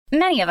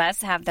Many of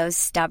us have those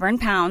stubborn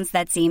pounds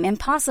that seem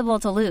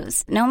impossible to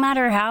lose, no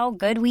matter how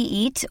good we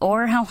eat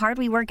or how hard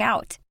we work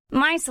out.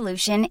 My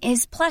solution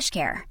is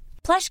PlushCare.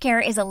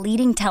 PlushCare is a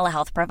leading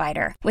telehealth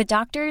provider with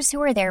doctors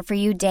who are there for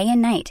you day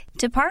and night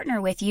to partner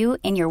with you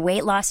in your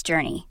weight loss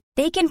journey.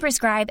 They can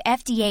prescribe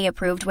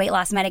FDA-approved weight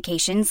loss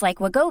medications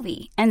like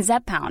Wegovy and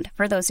Zepbound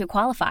for those who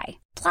qualify.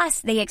 Plus,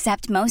 they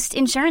accept most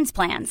insurance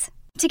plans.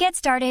 To get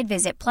started,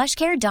 visit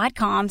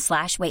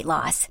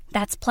plushcare.com/weightloss.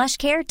 That's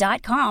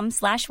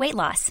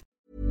plushcare.com/weightloss.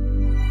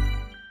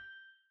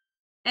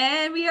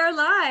 And we are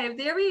live.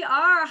 There we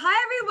are.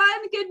 Hi,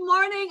 everyone. Good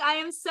morning. I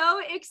am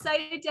so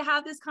excited to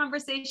have this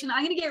conversation.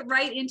 I'm going to get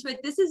right into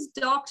it. This is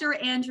Dr.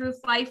 Andrew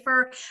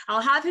Feifer.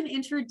 I'll have him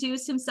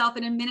introduce himself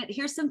in a minute.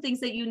 Here's some things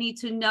that you need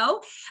to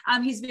know.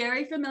 He's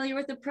very familiar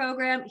with the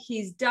program.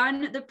 He's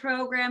done the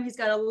program. He's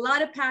got a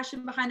lot of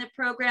passion behind the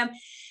program.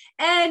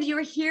 And you're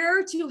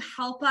here to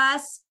help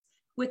us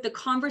with the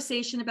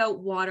conversation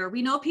about water.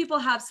 We know people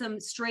have some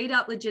straight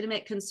up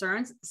legitimate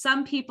concerns.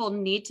 Some people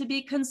need to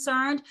be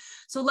concerned.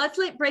 So let's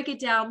break it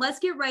down. Let's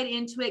get right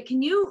into it.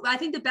 I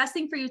think the best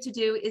thing for you to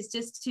do is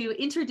just to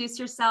introduce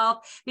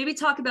yourself, maybe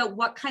talk about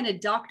what kind of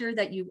doctor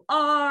that you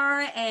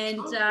are,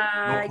 and kick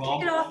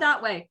it off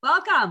that way.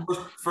 Welcome.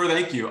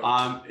 Thank you.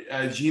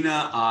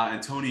 Gina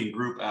and Tony and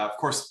group, of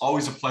course,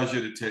 always a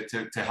pleasure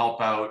to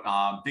help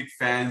out. Big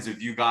fans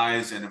of you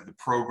guys and of the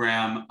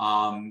program,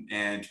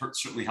 and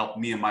certainly helped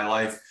me in my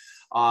life.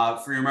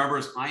 For your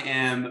members, I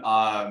am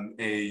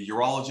a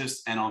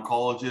urologist and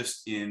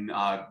oncologist in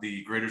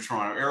the Greater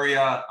Toronto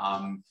area.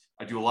 I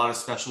do a lot of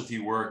specialty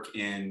work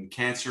in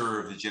cancer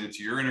of the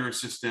genitourinary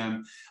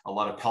system, a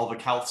lot of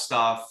pelvic health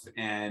stuff.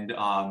 And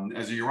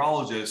as a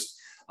urologist,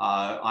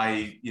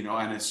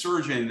 and a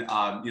surgeon,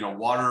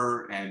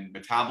 water and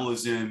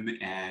metabolism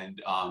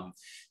and,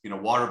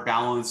 water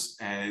balance,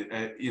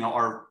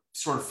 are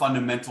sort of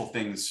fundamental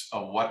things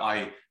of what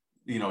I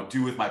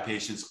do with my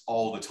patients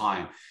all the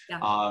time. Yeah.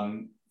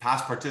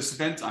 Past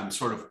participant, I'm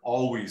sort of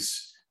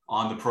always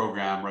on the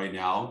program right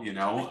now,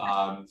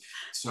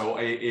 so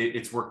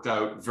it's worked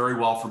out very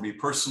well for me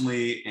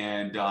personally.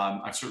 And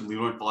I've certainly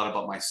learned a lot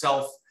about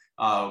myself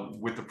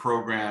with the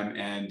program,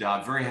 and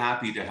very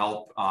happy to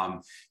help,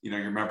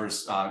 your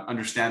members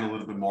understand a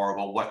little bit more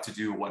about what to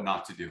do, what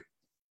not to do.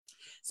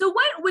 So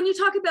when you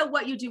talk about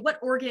what you do, what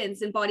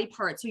organs and body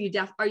parts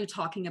are you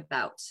talking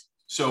about?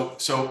 So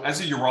as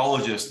a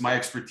urologist, my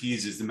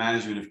expertise is the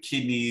management of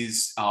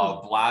kidneys,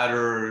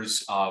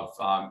 bladders,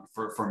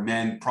 for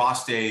men,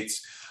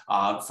 prostates.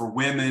 For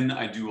women,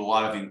 I do a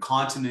lot of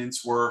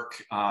incontinence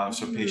work.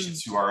 So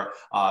patients who are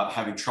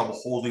having trouble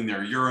holding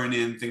their urine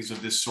in, things of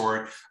this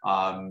sort.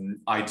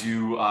 I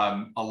do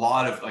a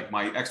lot of,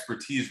 my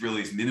expertise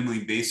really is minimally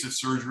invasive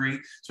surgery.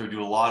 So I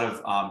do a lot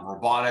of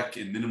robotic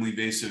and minimally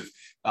invasive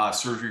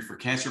surgery for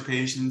cancer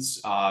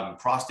patients,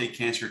 prostate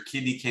cancer,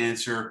 kidney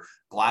cancer,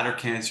 bladder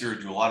cancer.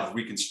 Do a lot of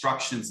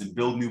reconstructions and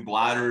build new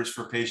bladders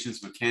for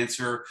patients with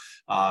cancer.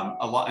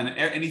 And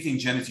anything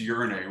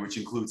genitourinary, which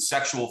includes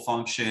sexual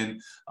function,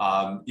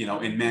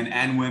 in men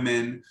and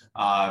women,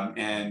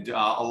 and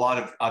a lot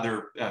of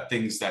other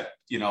things that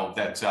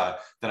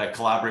I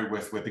collaborate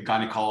with the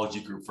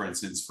gynecology group, for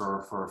instance,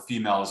 for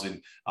females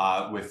and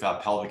with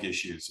pelvic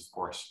issues, of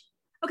course.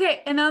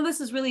 Okay, and now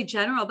this is really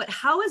general, but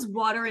how is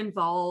water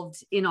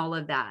involved in all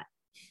of that?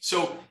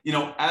 So,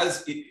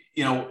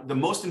 the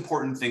most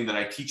important thing that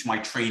I teach my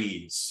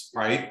trainees,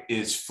 right,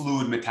 is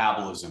fluid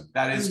metabolism.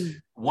 That is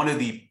one of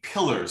the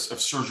pillars of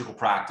surgical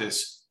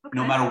practice,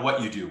 no matter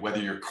what you do, whether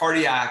you're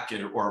cardiac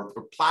or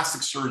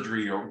plastic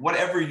surgery or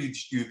whatever you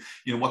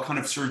what kind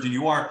of surgeon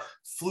you are.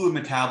 Fluid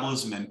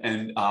metabolism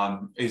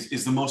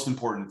is the most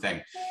important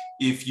thing.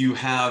 If you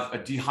have a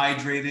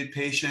dehydrated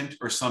patient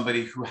or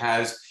somebody who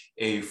has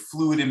a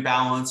fluid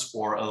imbalance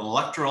or an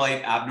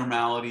electrolyte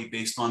abnormality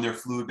based on their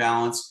fluid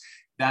balance,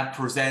 that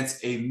presents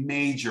a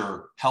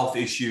major health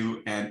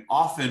issue and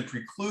often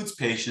precludes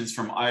patients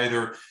from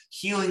either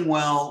healing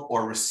well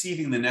or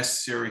receiving the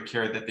necessary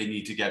care that they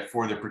need to get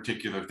for their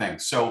particular thing.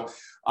 So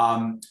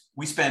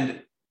we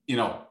spend,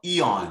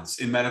 eons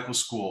in medical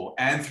school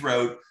and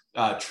throughout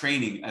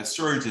training as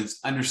surgeons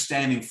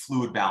understanding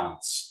fluid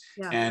balance.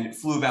 Yeah. And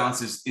fluid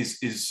balance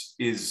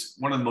is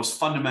one of the most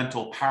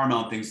fundamental,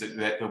 paramount things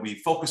that we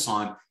focus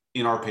on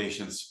in our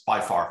patients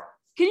by far.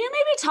 Can you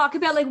maybe talk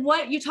about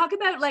what you talk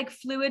about,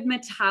 fluid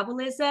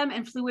metabolism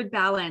and fluid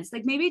balance?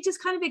 Maybe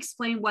just kind of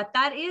explain what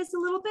that is a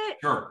little bit.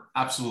 Sure,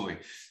 absolutely.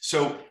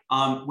 So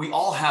we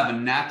all have a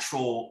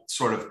natural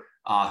sort of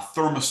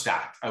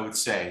thermostat, I would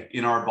say,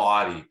 in our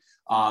body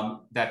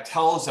that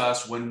tells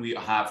us when we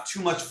have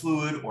too much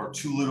fluid or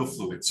too little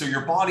fluid. So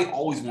your body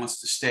always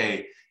wants to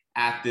stay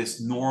at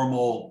this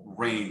normal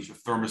range of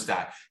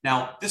thermostat.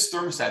 Now, this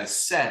thermostat is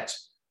set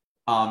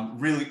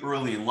really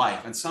early in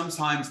life. And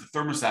sometimes the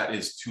thermostat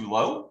is too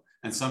low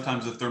and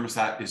sometimes the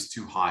thermostat is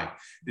too high.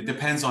 It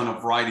depends on a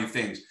variety of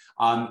things.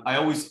 I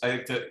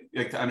like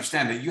to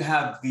understand that you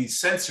have these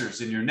sensors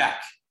in your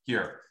neck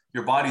here.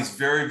 Your body's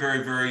very,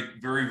 very, very,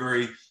 very,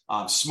 very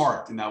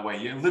smart in that way.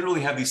 You literally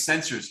have these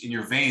sensors in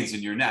your veins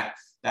in your neck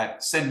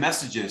that send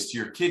messages to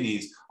your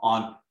kidneys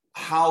on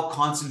how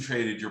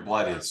concentrated your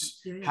blood is.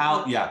 And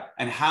how,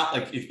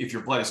 like, if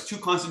your blood is too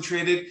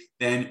concentrated,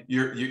 then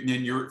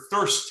your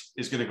thirst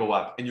is going to go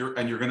up, and you're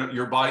going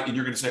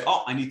to say,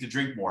 oh, I need to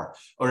drink more.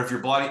 Or if your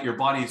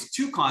body is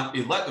too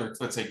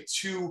let's say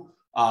too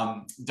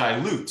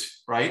dilute,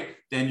 right?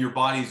 Then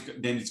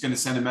it's going to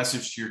send a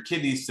message to your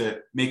kidneys to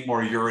make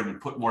more urine and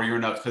put more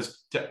urine out,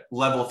 because to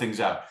level things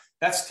out.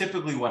 That's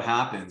typically what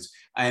happens.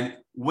 And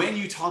when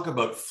you talk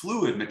about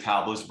fluid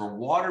metabolism or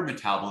water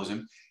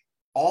metabolism,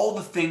 all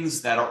the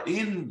things that are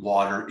in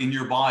water in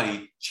your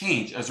body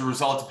change as a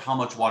result of how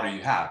much water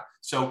you have.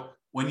 So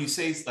when you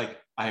say, like,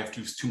 I have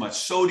too much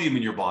sodium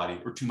in your body,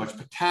 or too much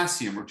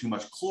potassium, or too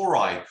much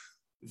chloride,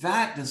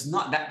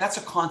 that's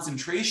a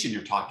concentration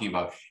you're talking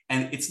about.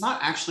 And it's not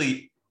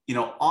actually,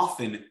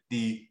 often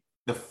the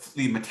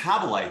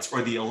metabolites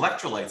or the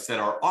electrolytes that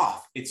are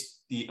off.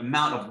 It's the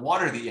amount of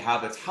water that you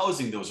have that's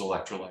housing those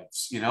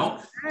electrolytes,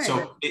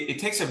 So it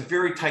takes a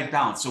very tight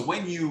balance. So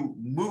when you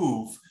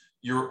move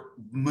your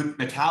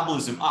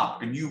metabolism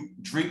up and you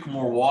drink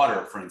more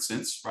water, for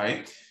instance,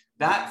 right,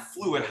 that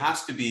fluid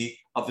has to be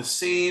of the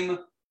same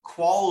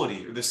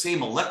quality or the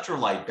same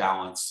electrolyte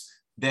balance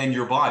than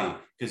your body.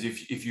 Because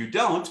if you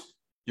don't,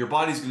 your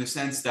body's going to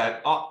sense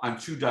that, oh, I'm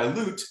too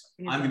dilute,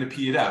 I'm going to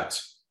pee it out.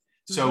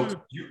 So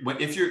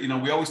if you're,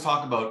 we always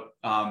talk about,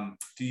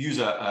 to use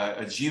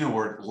a Gina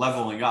word,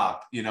 leveling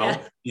up, the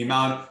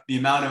amount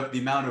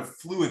of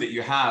fluid that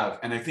you have.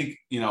 And I think,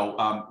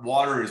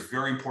 water is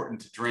very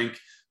important to drink.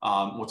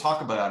 We'll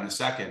talk about that in a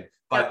second,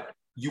 but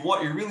you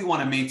really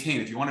want to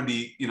maintain, if you want to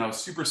be,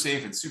 super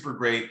safe and super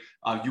great,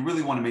 you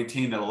really want to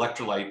maintain that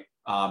electrolyte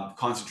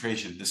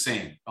concentration the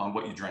same on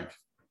what you drink.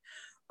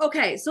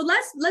 Okay, so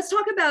let's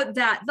talk about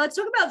that. Let's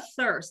talk about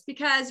thirst,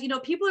 because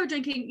people are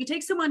drinking. You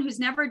take someone who's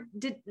never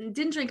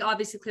didn't drink,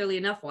 obviously, clearly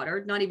enough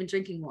water, not even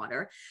drinking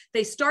water.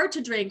 They start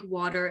to drink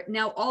water.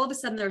 Now all of a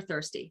sudden they're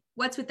thirsty.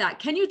 What's with that?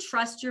 Can you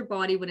trust your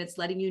body when it's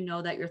letting you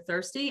know that you're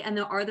thirsty? And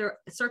are there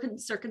certain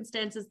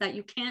circumstances that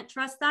you can't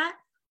trust that?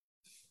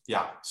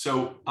 Yeah.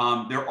 So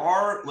there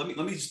are. Let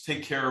me just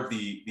take care of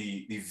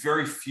the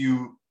very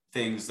few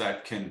things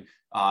that can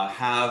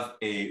have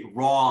a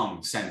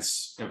wrong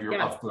sense of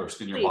thirst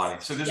in your body.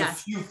 So there's a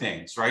few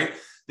things, right?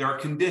 There are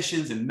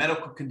conditions and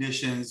medical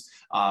conditions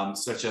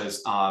such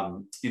as,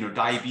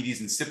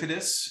 diabetes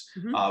insipidus,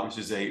 which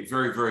is a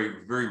very,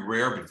 very, very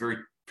rare but very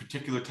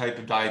particular type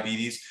of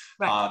diabetes,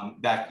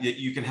 that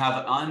you can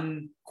have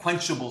an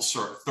unquenchable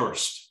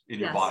thirst in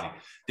your body.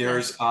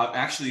 There's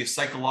actually a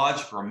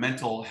psychological or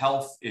mental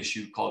health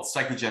issue called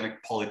psychogenic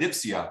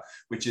polydipsia,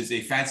 which is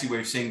a fancy way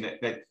of saying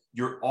that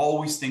you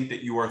always think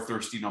that you are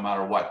thirsty no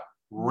matter what.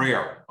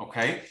 Rare,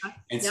 okay?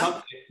 And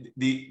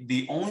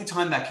the only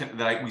time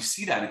we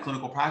see that in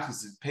clinical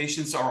practice is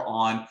patients are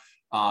on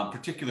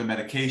particular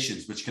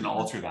medications, which can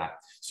alter that.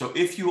 So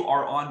if you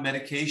are on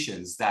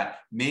medications that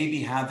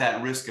maybe have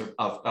that risk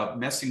of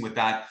messing with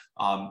that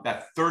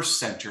thirst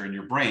center in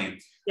your brain,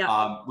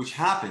 which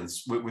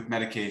happens with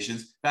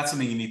medications, that's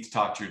something you need to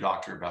talk to your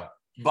doctor about.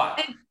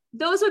 But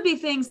those would be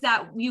things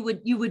that you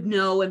would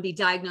know and be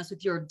diagnosed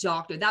with your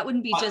doctor. That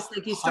wouldn't be just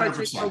like you start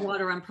drinking more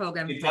water on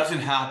program. It doesn't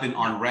happen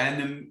on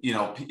random,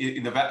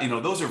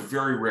 those are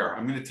very rare.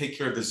 I'm going to take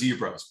care of the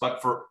zebras,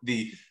 but for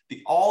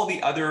all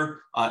the other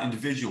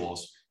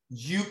individuals,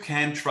 you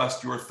can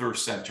trust your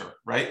thirst center,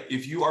 right?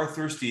 If you are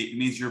thirsty, it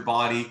means your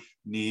body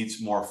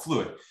needs more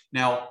fluid.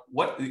 Now,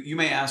 what you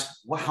may ask,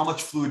 how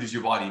much fluid does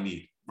your body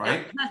need?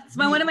 Right? That's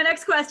one of my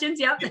next questions.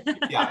 Yep.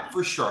 Yeah,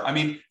 for sure. I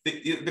mean,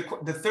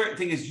 the third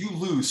thing is you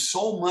lose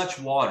so much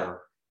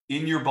water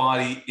in your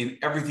body in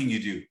everything you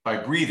do, by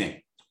breathing,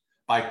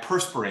 by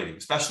perspirating,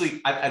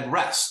 especially at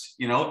rest,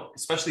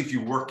 especially if you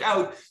work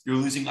out, you're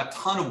losing a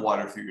ton of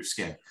water through your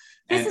skin.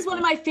 This is one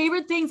of my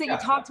favorite things that you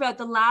talked about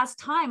the last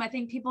time. I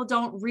think people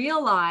don't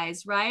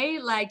realize,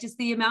 right? Like just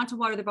the amount of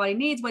water the body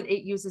needs, what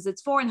it uses it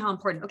for, and how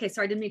important. Okay,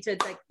 sorry, I didn't mean to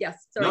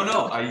yes. Sorry.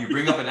 No, you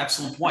bring up an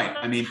excellent point.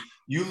 I mean,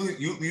 you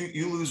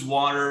lose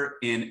water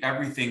in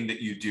everything that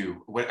you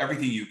do,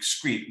 everything you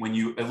excrete. When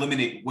you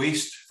eliminate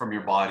waste from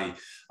your body,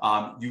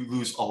 you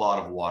lose a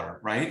lot of water,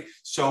 right?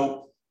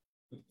 So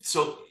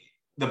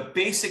the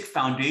basic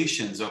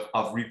foundations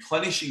of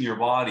replenishing your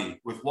body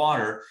with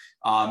water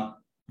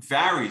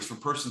varies from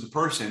person to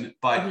person,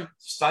 but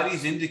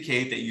studies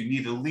indicate that you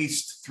need at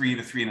least 3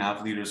 to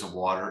 3.5 liters of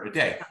water a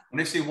day.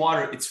 When I say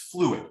water, it's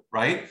fluid,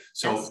 right?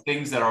 So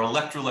things that are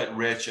electrolyte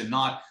rich and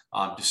not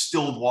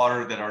distilled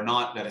water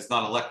that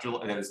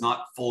is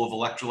not full of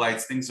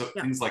electrolytes, things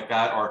like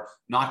that are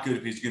not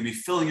good, because you're going to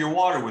be filling your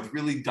water with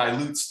really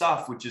dilute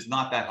stuff, which is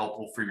not that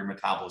helpful for your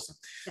metabolism.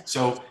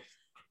 So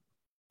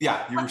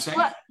yeah, you were saying?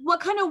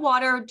 What kind of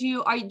water do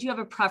you have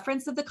a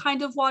preference of the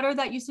kind of water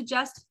that you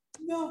suggest?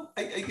 No,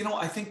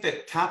 I think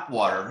that tap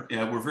water,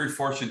 we're very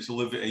fortunate to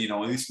live, at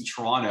least in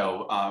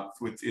Toronto,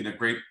 in a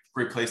great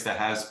great place that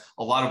has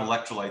a lot of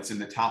electrolytes in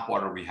the tap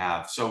water we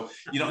have. So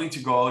you don't need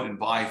to go out and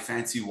buy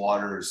fancy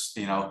waters,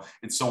 you know,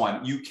 and so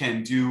on. You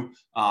can do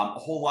a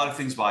whole lot of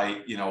things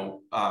by, you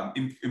know,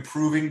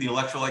 improving the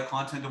electrolyte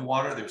content of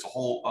water. There's a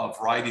whole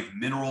variety of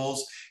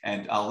minerals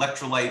and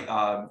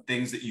electrolyte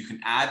things that you can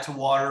add to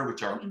water,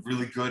 which are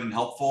really good and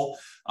helpful.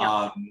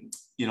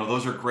 You know,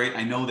 those are great.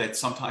 I know that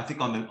sometimes, I think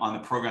on the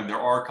program, there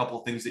are a couple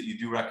of things that you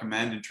do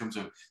recommend in terms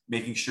of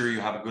making sure you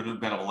have a good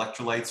amount of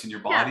electrolytes in your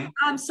body.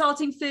 Yeah.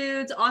 Salting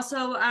foods,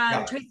 also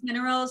trace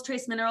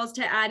minerals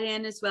to add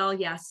in as well.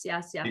 Yes.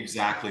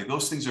 Exactly.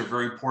 Those things are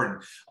very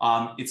important.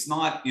 It's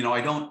not, you know,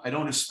 I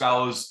don't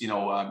espouse, you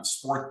know,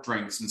 sport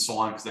drinks and so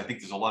on, because I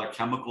think there's a lot of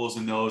chemicals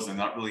in those and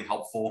not really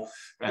helpful.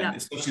 And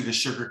especially the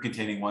sugar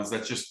containing ones,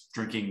 that's just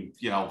drinking,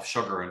 you know,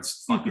 sugar, and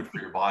it's not good for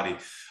your body.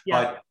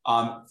 But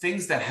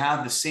things that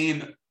have the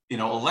same, you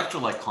know,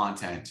 electrolyte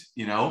content,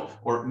 you know,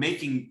 or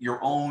making your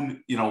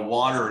own, you know,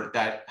 water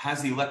that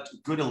has the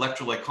good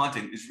electrolyte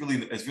content is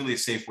really a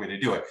safe way to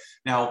do it.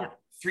 Now,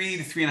 3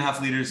 to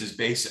 3.5 liters is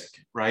basic,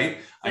 right?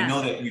 I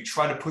know that you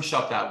try to push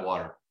up that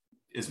water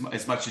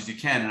as much as you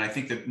can. And I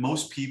think that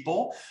most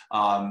people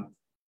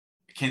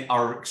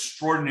are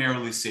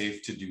extraordinarily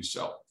safe to do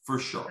so, for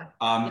sure.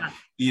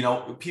 You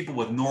know, people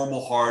with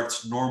normal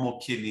hearts, normal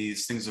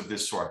kidneys, things of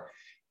this sort.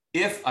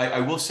 If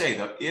I will say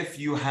that if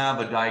you have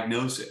a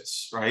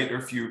diagnosis, right, or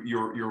if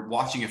you're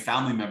watching a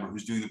family member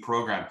who's doing the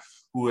program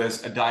who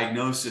has a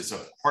diagnosis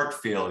of heart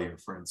failure,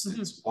 for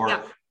instance,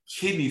 or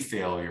kidney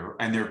failure,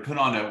 and they're put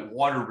on a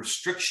water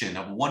restriction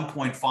of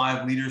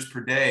 1.5 liters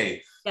per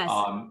day,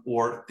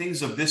 or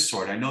things of this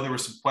sort. I know there were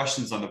some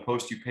questions on the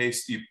post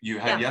you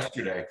had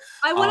yesterday.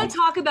 I want to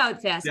talk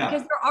about this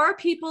because there are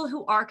people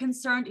who are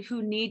concerned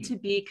who need to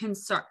be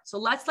concerned. So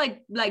let's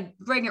like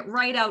bring it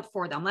right out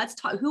for them. Let's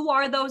talk, who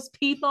are those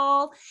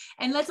people?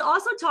 And let's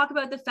also talk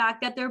about the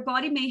fact that their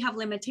body may have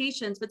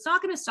limitations, but it's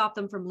not going to stop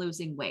them from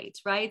losing weight,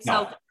 right?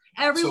 No. So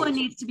everyone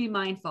needs to be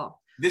mindful.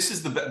 This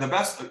is the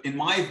best, in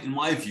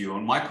my view,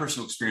 and my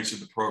personal experience of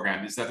the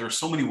program, is that there are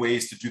so many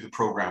ways to do the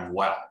program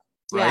well.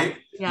 Right?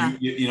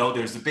 You know,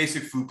 there's the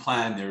basic food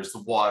plan, there's the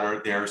water,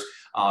 there's,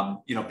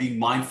 you know, being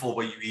mindful of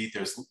what you eat,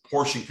 there's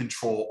portion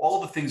control, all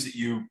the things that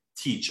you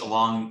teach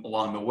along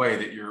the way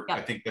that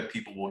I think that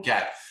people will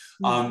get.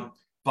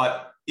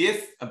 But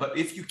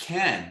if you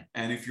can,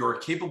 and if you're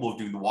capable of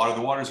doing the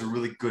water is a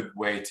really good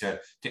way to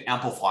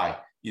amplify.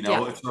 You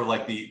know, it's sort of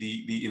like the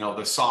you know,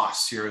 the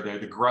sauce here,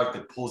 the grout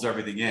that pulls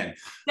everything in.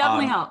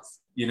 Definitely helps.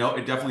 You know,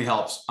 it definitely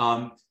helps.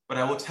 But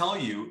I will tell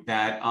you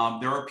that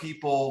there are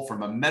people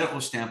from a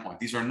medical standpoint.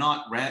 These are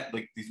not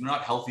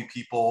healthy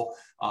people,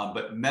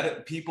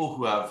 but people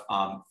who have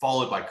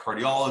followed by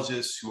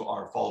cardiologists, who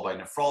are followed by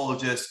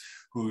nephrologists,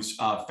 whose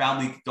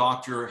family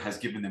doctor has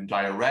given them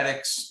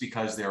diuretics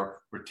because they're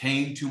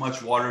retaining too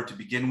much water to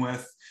begin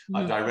with.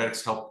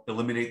 Diuretics help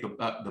eliminate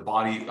the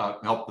body,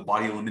 help the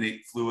body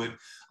eliminate fluid.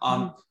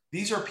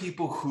 These are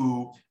people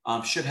who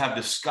should have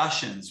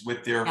discussions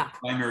with their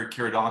primary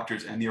care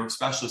doctors and their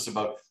specialists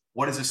about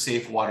what is a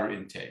safe water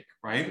intake,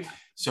 right?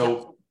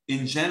 So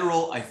in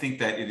general, I think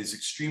that it is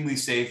extremely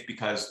safe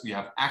because you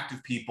have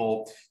active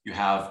people, you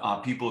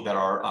have people that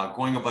are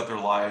going about their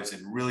lives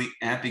and really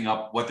amping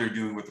up what they're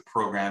doing with the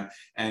program.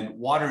 And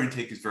water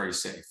intake is very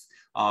safe.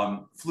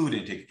 Fluid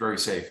intake is very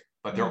safe.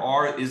 But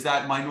there is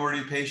that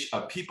minority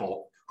of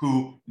people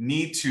who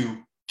need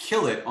to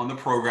kill it on the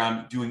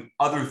program doing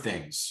other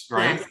things,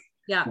 right?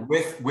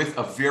 With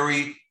a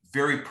very,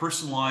 very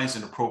personalized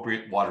and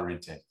appropriate water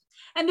intake.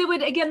 And they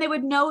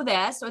would know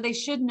this, or they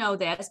should know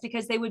this,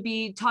 because they would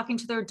be talking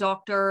to their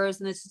doctors.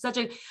 And it's such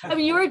I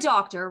mean, you're a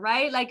doctor,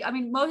 right? Like, I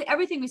mean,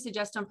 everything we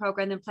suggest on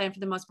program and plan for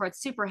the most part,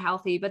 super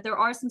healthy, but there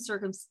are some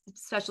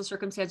special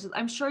circumstances.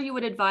 I'm sure you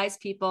would advise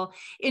people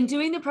in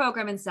doing the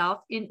program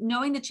itself, in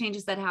knowing the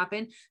changes that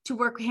happen, to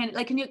work hand.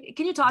 Like, can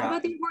you talk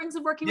about the importance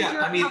of working with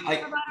your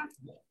provider?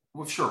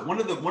 Well, sure.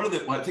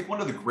 I think one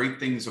of the great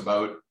things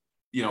about,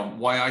 you know,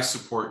 why I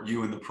support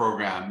you in the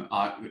program,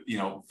 you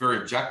know, very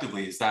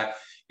objectively, is that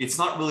it's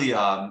not really,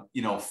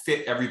 you know,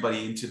 fit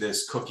everybody into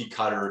this cookie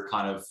cutter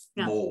kind of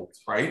mold,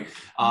 right?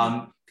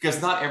 Because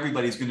not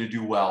everybody's going to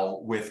do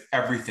well with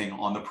everything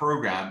on the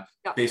program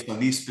based on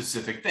these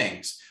specific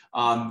things.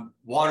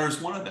 Water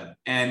is one of them.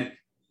 And,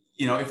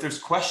 you know, if there's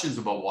questions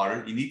about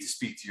water, you need to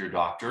speak to your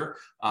doctor.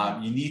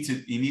 You need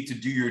to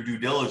do your due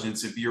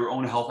diligence and be your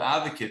own health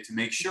advocate to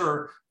make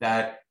sure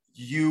that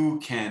you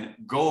can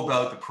go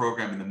about the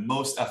program in the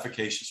most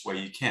efficacious way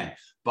you can.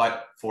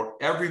 But for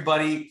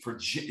everybody,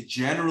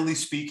 generally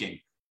speaking,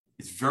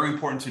 it's very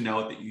important to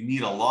note that you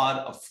need a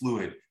lot of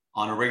fluid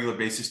on a regular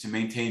basis to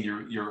maintain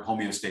your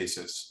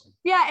homeostasis.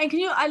 Yeah. And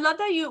I love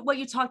that what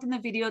you talked in the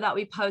video that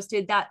we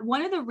posted, that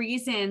one of the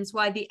reasons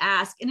why the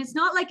ask, and it's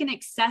not like an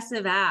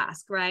excessive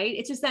ask, right?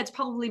 It's just that it's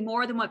probably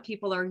more than what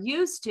people are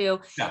used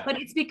to,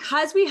 but it's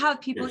because we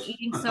have people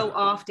eating so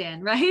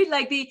often, right?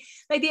 Like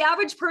the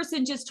average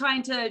person just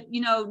trying to,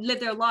 you know, live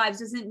their lives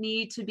doesn't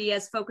need to be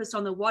as focused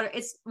on the water.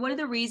 It's one of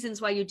the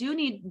reasons why you do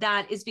need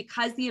that is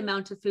because the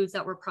amount of foods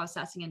that we're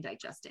processing and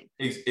digesting.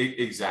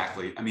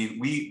 Exactly. I mean,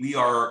 we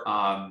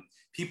are,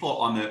 people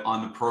on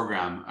the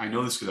program, I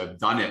know this because I've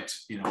done it,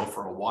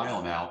 for a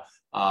while now,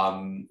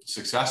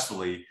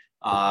 successfully.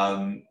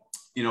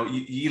 You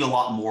eat a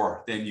lot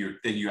more than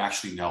you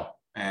actually know.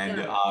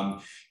 And,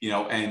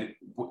 and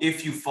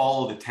if you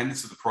follow the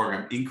tenets of the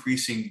program,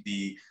 increasing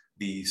the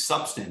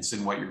substance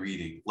in what you're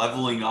eating,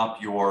 leveling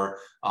up your,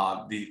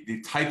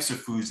 the types of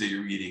foods that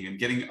you're eating, and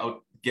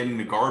getting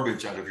the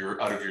garbage out of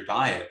your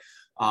diet,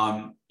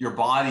 your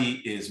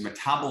body is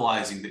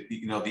metabolizing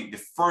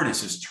the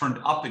furnace is turned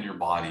up in your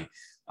body,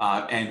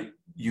 and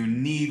you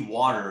need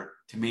water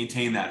to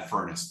maintain that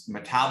furnace.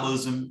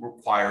 Metabolism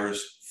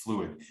requires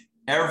fluid.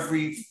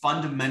 Every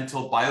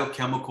fundamental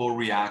biochemical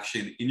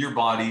reaction in your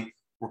body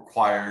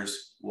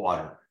requires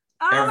water.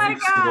 Oh my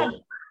God.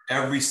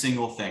 Every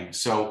single thing.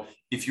 So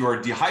if you are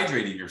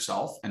dehydrating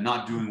yourself and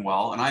not doing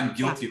well, and I'm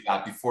guilty of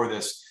that before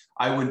this,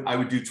 I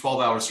would do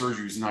 12-hour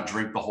surgeries and not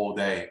drink the whole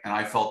day. And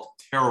I felt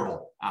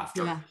terrible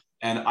after. Yeah.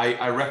 And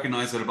I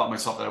recognized that about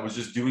myself, that I was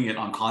just doing it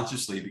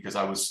unconsciously because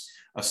I was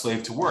a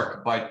slave to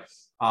work. But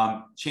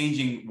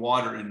changing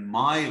water in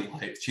my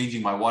life,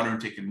 changing my water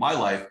intake in my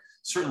life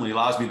certainly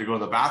allows me to go to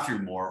the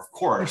bathroom more, of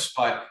course,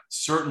 but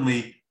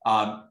certainly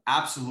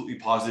absolutely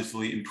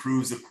positively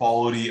improves the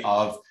quality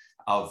of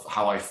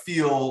how I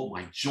feel,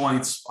 my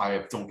joints.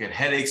 I don't get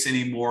headaches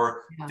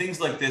anymore. Yeah. Things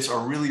like this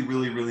are really,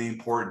 really, really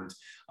important.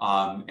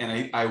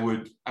 And I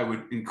would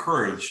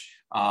encourage,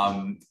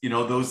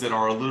 those that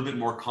are a little bit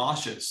more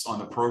cautious on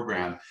the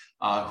program,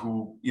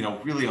 who,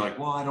 really are like,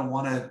 well, I don't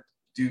want to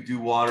do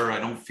water. I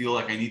don't feel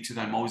like I need to.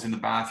 I'm always in the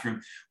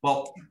bathroom.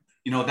 Well,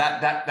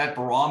 that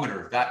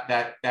barometer,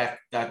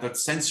 that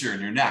sensor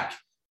in your neck,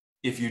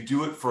 if you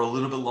do it for a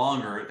little bit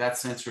longer, that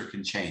sensor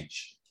can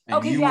change,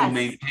 and you will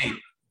maintain.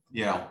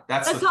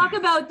 Let's talk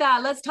about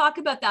that. Let's talk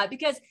about that,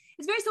 because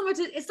it's very similar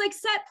to, it's like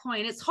set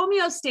point, it's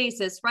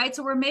homeostasis, right?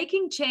 So we're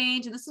making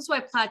change, and this is why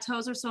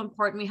plateaus are so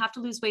important. We have to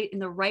lose weight in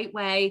the right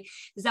way,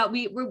 is that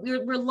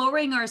we're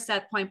lowering our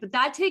set point, but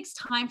that takes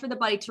time for the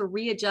body to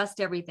readjust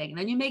everything. And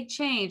then you make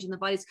change and the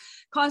body's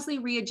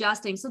constantly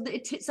readjusting. So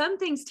some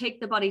things take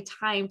the body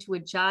time to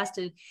adjust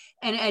and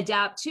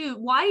adapt to.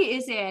 Why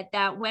is it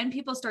that when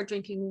people start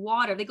drinking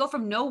water, they go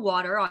from no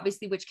water,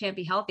 obviously, which can't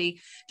be healthy,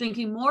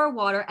 drinking more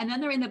water, and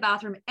then they're in the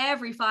bathroom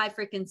every 5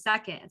 freaking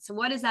seconds? So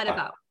what is that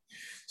about?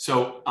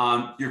 So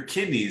your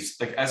kidneys,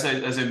 like as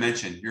I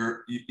mentioned,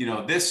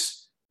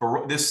 this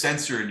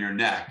sensor in your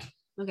neck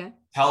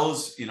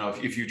tells,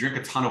 if you drink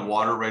a ton of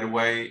water right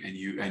away, and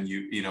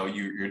the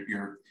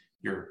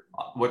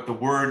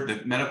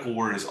medical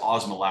word is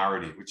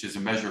osmolarity, which is a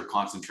measure of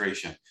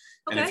concentration.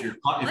 Okay. And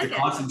if the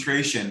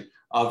concentration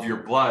of your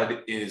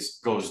blood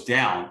goes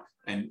down,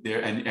 and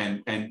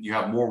you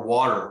have more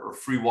water or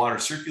free water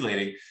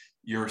circulating,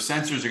 your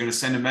sensors are going to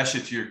send a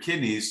message to your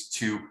kidneys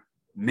to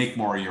make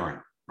more urine.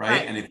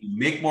 Right. And if you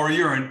make more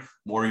urine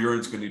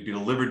is going to be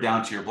delivered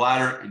down to your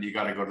bladder, and you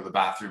got to go to the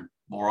bathroom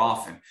more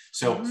often.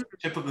 So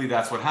typically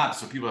that's what happens.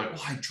 So people are like,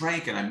 well, I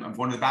drank and I'm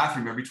going to the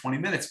bathroom every 20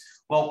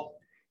 minutes. Well,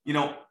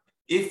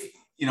 if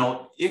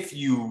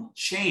you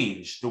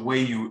change the way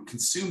you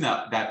consume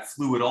that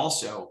fluid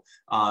also,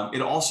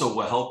 it also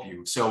will help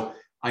you. So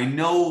I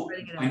know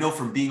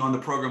from being on the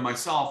program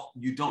myself,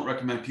 you don't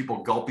recommend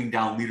people gulping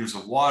down liters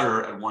of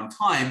water at one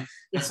time.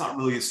 That's not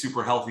really a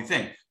super healthy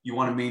thing. You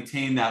want to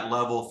maintain that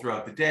level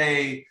throughout the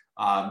day.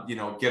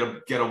 Get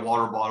a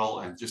water bottle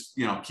and just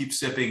keep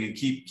sipping and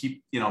keep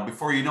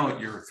before you know it,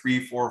 you're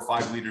 3, 4,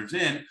 5 liters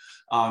in.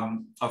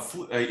 And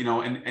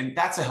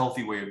that's a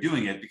healthy way of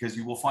doing it, because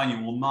you will find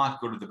you will not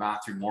go to the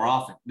bathroom more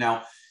often.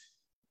 Now,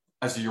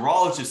 as a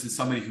urologist and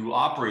somebody who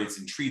operates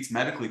and treats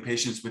medically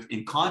patients with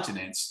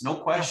incontinence, no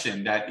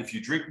question that if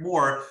you drink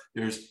more,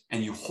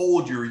 and you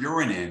hold your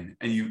urine in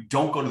and you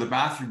don't go to the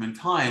bathroom in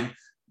time,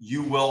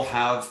 you will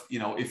have,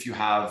 if you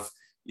have,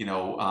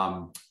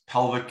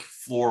 pelvic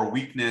floor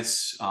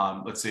weakness,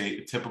 let's say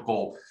a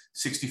typical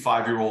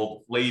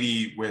 65-year-old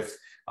lady with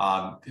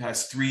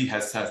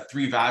has had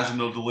 3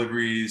 vaginal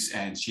deliveries,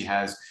 and she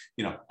has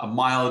a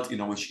mild,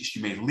 when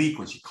she may leak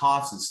when she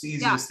coughs and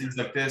sneezes, things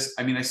like this.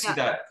 I mean, I see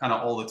that kind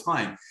of all the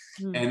time.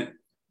 And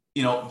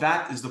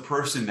that is the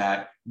person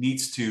that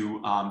needs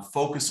to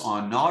focus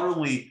on not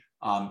only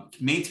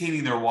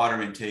maintaining their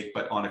water intake,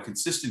 but on a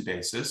consistent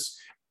basis,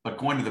 but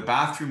going to the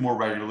bathroom more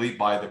regularly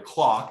by the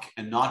clock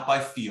and not by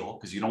feel,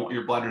 because you don't want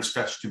your bladder to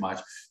stretch too much.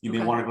 You may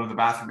want to go to the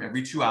bathroom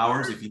every 2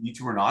 hours if you need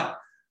to or not,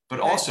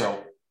 but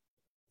also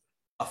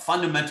a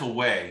fundamental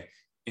way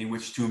in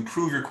which to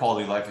improve your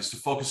quality of life is to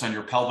focus on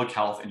your pelvic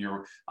health and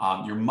your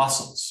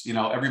muscles.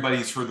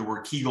 Everybody's heard the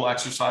word Kegel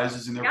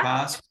exercises in their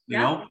past,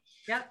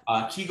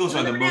 Kegels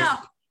are the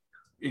most,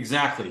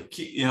 exactly.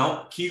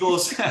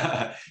 Kegels,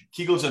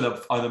 Kegels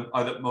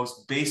are the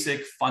most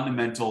basic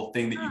fundamental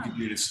thing that you can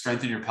do to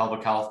strengthen your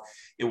pelvic health.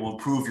 It will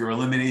improve your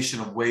elimination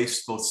of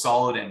waste, both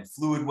solid and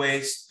fluid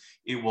waste.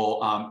 It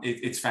will,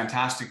 it's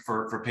fantastic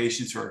for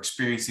patients who are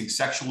experiencing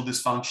sexual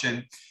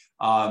dysfunction.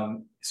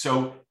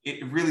 So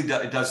it really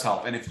it does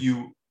help. And if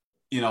you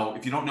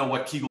don't know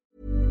what Kegel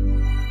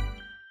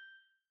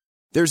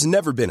There's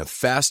never been a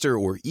faster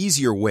or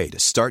easier way to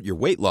start your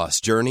weight loss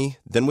journey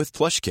than with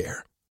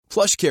PlushCare.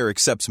 PlushCare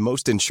accepts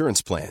most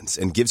insurance plans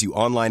and gives you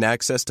online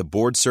access to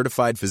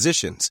board-certified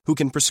physicians who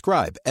can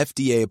prescribe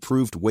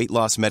FDA-approved weight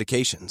loss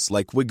medications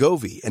like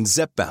Wegovy and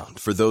Zepbound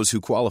for those who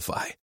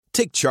qualify.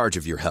 Take charge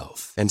of your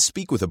health and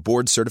speak with a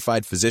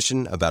board-certified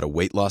physician about a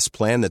weight loss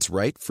plan that's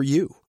right for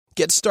you.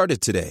 Get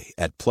started today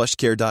at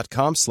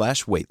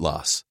plushcare.com/weight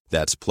loss.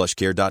 That's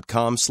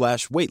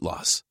plushcare.com/weight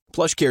loss.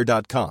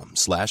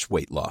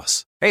 plushcare.com/weight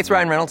loss. Hey, it's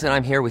Ryan Reynolds, and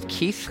I'm here with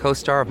Keith,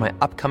 co-star of my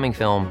upcoming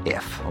film,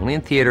 If, only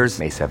in theaters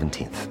May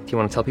 17th. Do you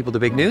want to tell people the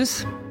big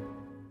news?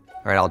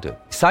 All right, I'll do it.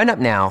 Sign up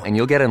now and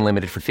you'll get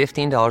unlimited for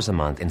 $15 a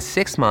month and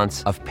 6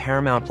 months of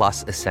Paramount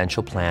Plus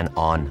Essential Plan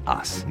on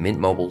us.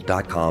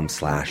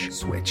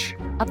 MintMobile.com/switch.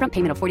 Upfront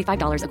payment of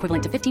 $45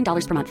 equivalent to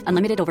 $15 per month.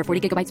 Unlimited over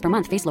 40 gigabytes per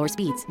month. Face lower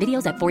speeds.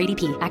 Videos at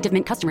 480p. Active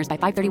Mint customers by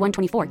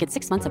 531.24 get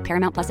 6 months of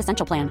Paramount Plus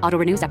Essential Plan. Auto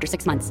renews after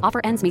 6 months. Offer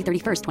ends May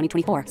 31st,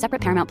 2024.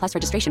 Separate Paramount Plus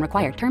registration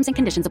required. Terms and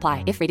conditions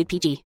apply if rated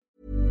PG.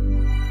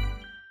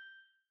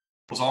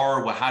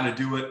 How to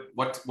do it,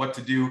 what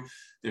to do.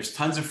 There's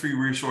tons of free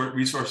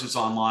resources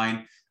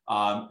online.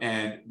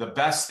 And the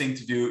best thing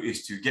to do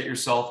is to get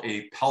yourself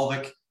a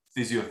pelvic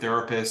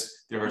physiotherapist.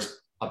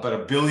 There's about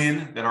 1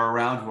 billion that are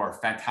around who are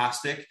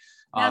fantastic.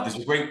 There's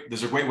a great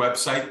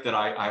website that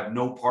I have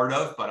no part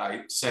of, but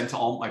I send to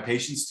all my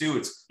patients to.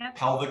 It's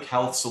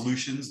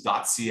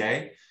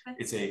pelvichealthsolutions.ca.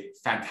 It's a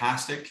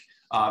fantastic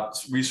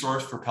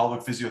resource for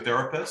pelvic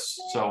physiotherapists.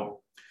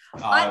 So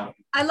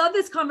I love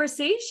this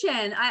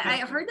conversation. I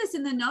heard this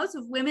in the notes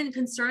of women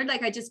concerned,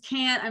 like, I just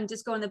can't, I'm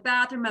just going to the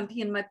bathroom, I'm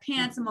peeing my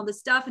pants and all this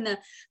stuff. And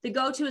the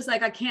go-to is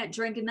like, I can't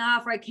drink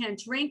enough or I can't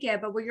drink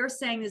it. But what you're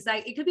saying is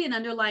that it could be an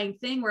underlying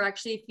thing where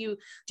actually if you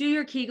do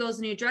your Kegels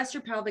and you address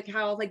your pelvic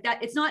health like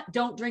that, it's not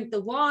don't drink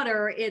the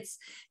water. It's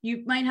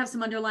you might have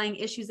some underlying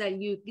issues that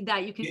you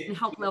can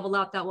help level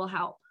up that will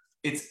help.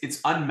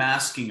 It's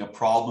unmasking a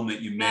problem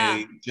that you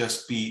may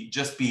just be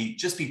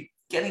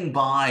getting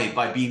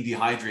by being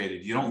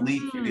dehydrated. You don't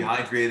leak, you're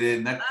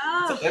dehydrated. And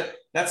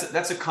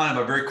that's a kind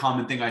of a very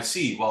common thing I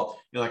see. Well,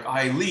 you're like,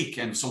 I leak.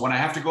 And so when I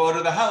have to go out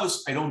of the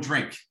house, I don't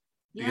drink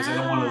because I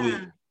don't want to leak.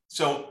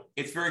 So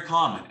it's very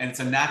common and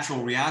it's a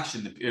natural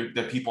reaction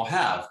that people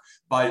have.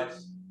 But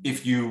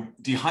if you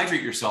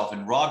dehydrate yourself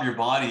and rob your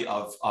body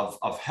of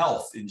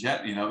health in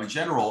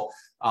general,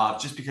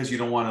 just because you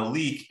don't want to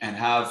leak and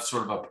have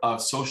sort of a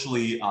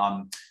socially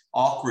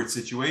awkward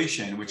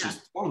situation, which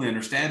is totally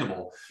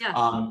understandable.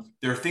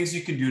 There are things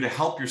you can do to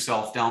help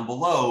yourself down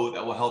below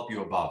that will help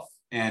you above.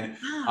 And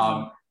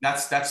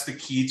that's the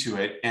key to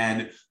it.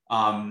 And,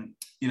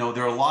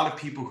 there are a lot of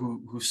people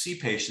who see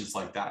patients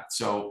like that.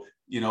 So,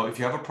 if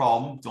you have a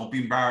problem, don't be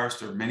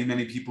embarrassed. There are many,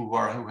 many people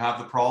who have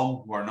the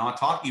problem, who are not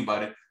talking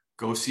about it.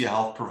 Go see a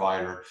health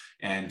provider.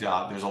 And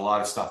there's a lot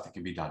of stuff that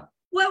can be done.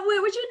 Well,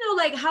 would you know,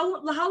 like how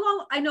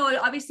long? I know it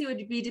obviously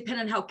would be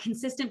dependent on how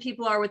consistent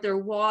people are with their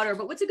water,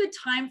 but what's a good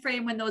time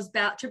frame when those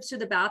trips to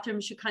the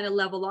bathroom should kind of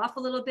level off a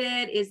little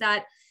bit? Is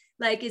that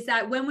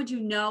when would you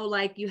know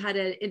like you had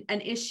an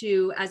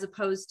issue as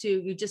opposed to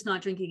you just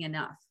not drinking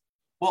enough?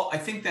 Well, I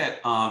think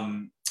that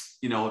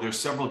there's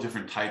several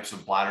different types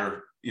of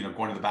bladder,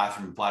 going to the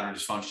bathroom, bladder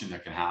dysfunction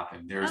that can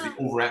happen. There's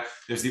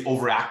the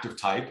overactive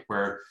type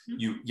where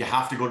you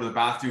have to go to the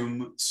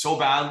bathroom so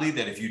badly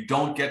that if you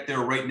don't get there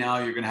right now,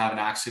 you're going to have an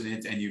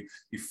accident, and you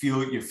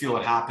feel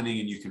it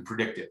happening and you can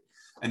predict it.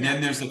 And then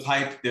there's the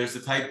type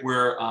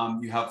where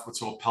you have what's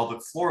called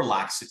pelvic floor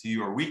laxity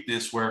or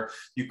weakness, where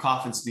you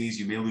cough and sneeze,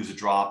 you may lose a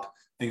drop,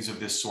 things of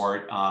this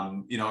sort,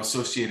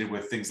 associated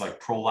with things like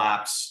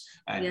prolapse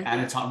and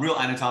real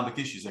anatomic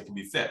issues that can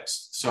be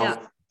fixed.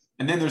 So.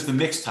 And then there's the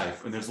mixed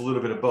type, and there's a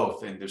little bit of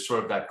both. And there's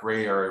sort of that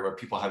gray area where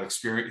people have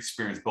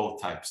experienced both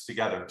types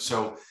together.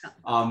 So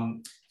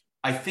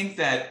I think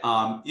that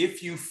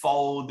if you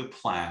follow the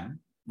plan,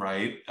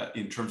 right,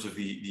 in terms of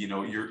the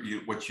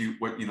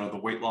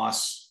weight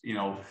loss,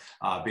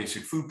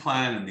 basic food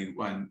plan and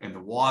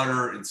the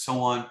water and so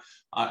on,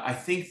 I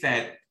think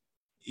that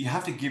you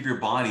have to give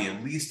your body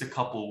at least a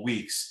couple of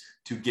weeks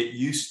to get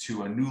used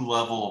to a new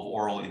level of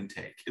oral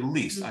intake, at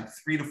least like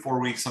 3 to 4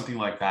 weeks, something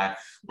like that,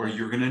 where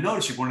you're going to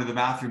notice you're going to the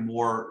bathroom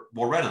more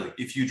readily.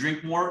 If you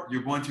drink more,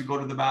 you're going to go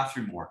to the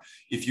bathroom more.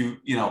 If you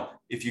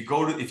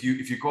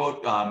go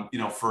out,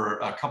 for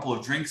a couple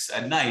of drinks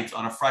at night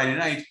on a Friday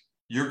night,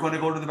 you're going to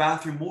go to the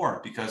bathroom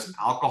more because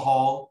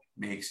alcohol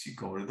makes you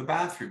go to the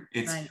bathroom.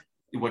 It's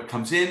what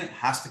comes in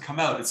has to come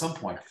out at some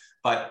point.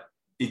 But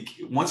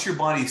once your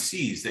body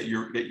sees that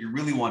you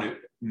really want to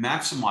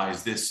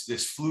maximize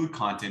this fluid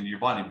content in your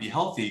body and be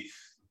healthy,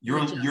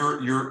 your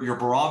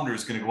barometer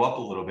is going to go up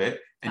a little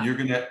bit, and you're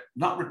going to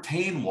not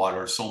retain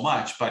water so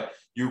much, but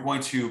you're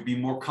going to be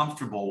more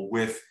comfortable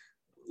with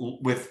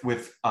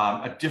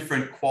a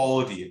different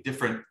quality, a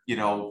different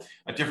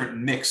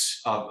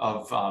mix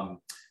of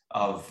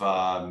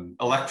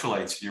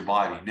electrolytes in your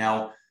body.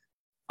 Now,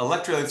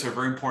 electrolytes are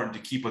very important to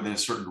keep within a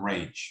certain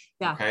range.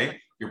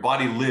 Okay, your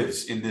body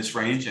lives in this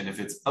range, and if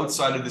it's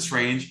outside of this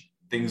range,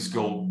 things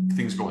go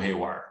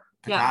haywire.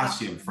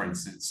 Potassium, for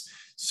instance,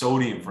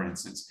 sodium, for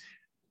instance.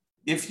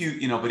 if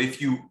you, but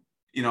if you,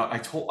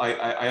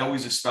 I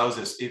always espouse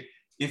this.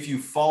 If you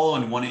follow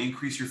and want to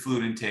increase your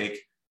fluid intake,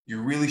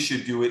 you really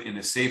should do it in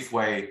a safe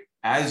way,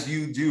 as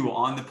you do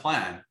on the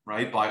plan,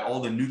 right? By all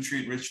the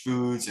nutrient-rich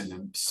foods and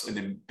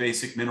the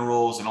basic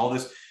minerals and all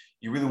this.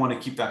 You really want to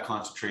keep that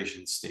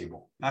concentration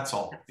stable. That's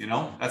all,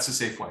 that's a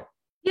safe way.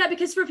 Yeah,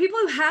 because for people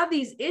who have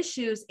these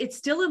issues, it's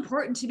still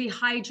important to be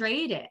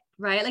hydrated,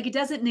 right? Like, it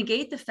doesn't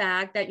negate the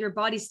fact that your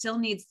body still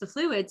needs the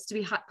fluids to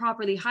be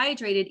properly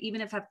hydrated,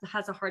 even if it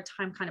has a hard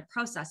time kind of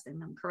processing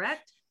them,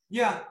 correct?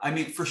 Yeah, I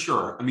mean, for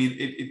sure. I mean,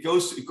 it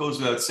goes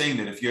without saying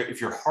that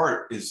if your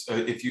heart is,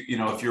 if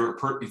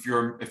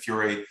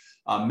you're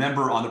a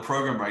member on the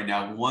program right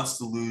now who wants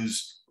to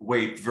lose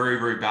weight very,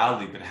 very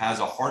badly, but has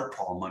a heart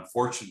problem,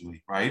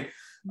 unfortunately, right?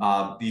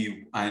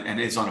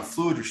 And is on a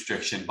fluid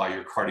restriction by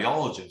your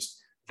cardiologist,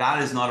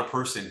 that is not a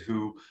person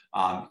who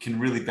can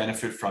really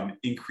benefit from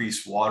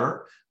increased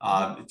water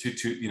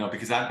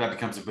because that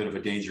becomes a bit of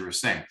a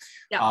dangerous thing.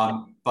 Yeah.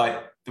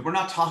 But we're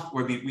not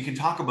talking. We can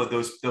talk about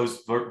those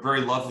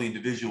very lovely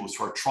individuals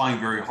who are trying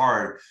very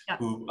hard, yeah,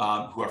 who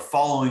are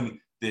following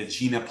the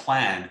GINA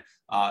plan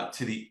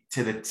to the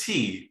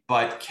T,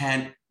 but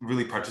can't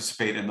really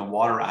participate in the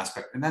water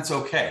aspect, and that's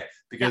okay,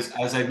 because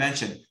as I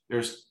mentioned,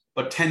 there's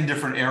but 10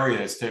 different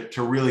areas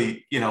to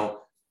really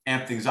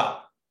amp things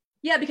up.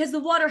 Yeah, because the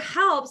water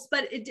helps,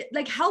 but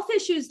like, health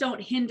issues don't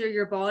hinder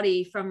your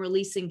body from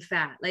releasing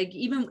fat. Like,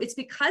 even it's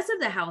because of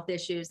the health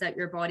issues that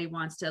your body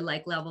wants to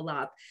like level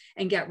up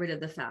and get rid of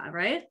the fat,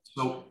 right?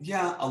 So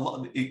yeah,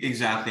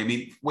 exactly. I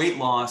mean, weight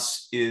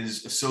loss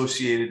is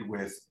associated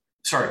with,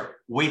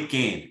 weight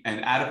gain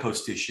and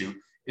adipose tissue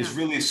is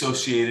really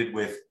associated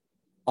with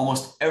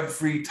almost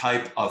every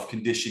type of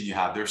condition you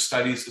have. There are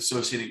studies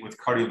associated with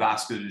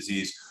cardiovascular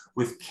disease,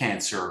 with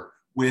cancer,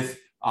 with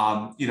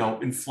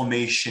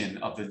inflammation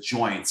of the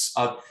joints.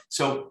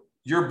 So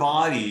your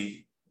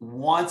body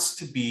wants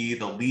to be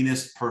the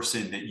leanest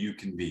person that you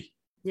can be.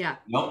 Yeah.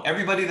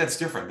 Everybody that's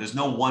different. There's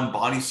no one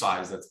body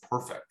size that's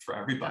perfect for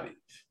everybody.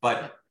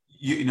 But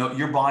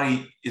your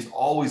body is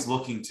always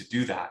looking to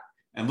do that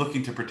and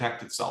looking to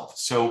protect itself.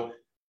 So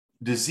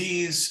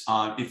disease,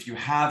 if you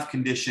have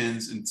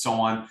conditions and so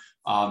on,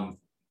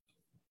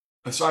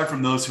 aside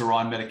from those who are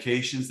on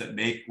medications that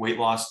make weight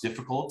loss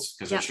difficult,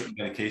 because there are certain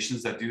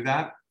medications that do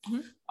that,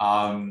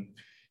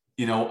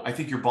 I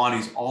think your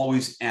body's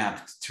always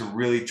amped to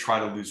really try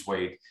to lose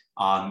weight.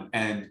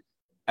 And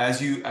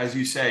as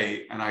you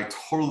say, and I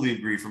totally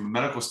agree, from a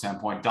medical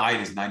standpoint, diet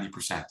is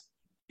 90%,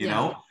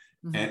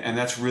 and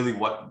that's really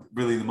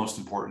the most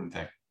important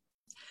thing.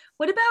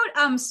 What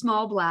about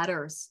small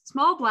bladders?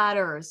 Small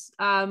bladders.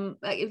 So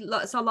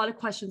a lot of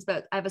questions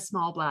about, I have a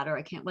small bladder.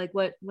 I can't,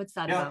 what's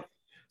that about?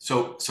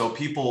 So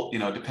people,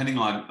 depending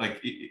on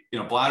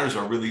bladders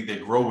are really, they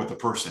grow with the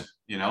person,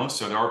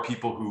 so there are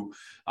people who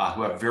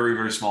have very,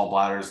 very small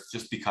bladders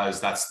just because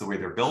that's the way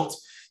they're built.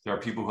 There are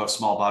people who have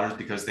small bladders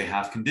because they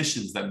have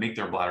conditions that make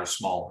their bladder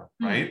smaller,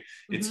 right?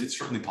 Mm-hmm. It's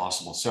certainly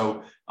possible.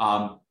 So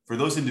for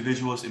those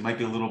individuals, it might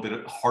be a little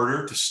bit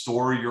harder to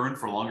store urine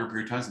for a longer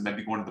period of time. They might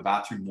be going to the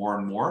bathroom more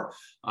and more.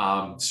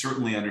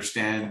 Certainly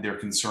understand their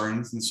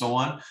concerns and so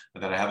on,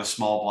 that I have a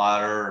small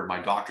bladder, or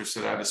my doctor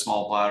said I have a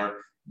small bladder.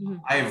 Mm-hmm.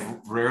 I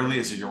have rarely,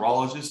 as a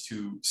urologist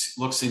who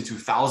looks into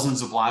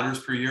thousands of bladders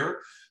per year,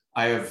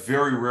 I have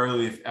very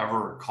rarely, if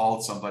ever,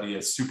 called somebody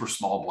a super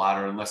small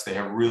bladder unless they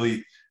have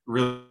really,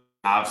 really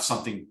have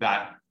something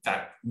that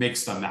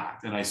makes them that.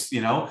 And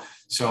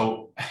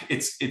so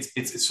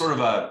it's sort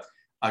of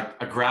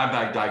a grab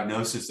bag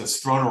diagnosis that's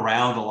thrown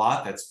around a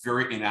lot. That's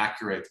very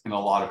inaccurate in a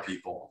lot of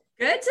people.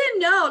 Good to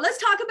know. Let's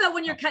talk about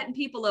when you're cutting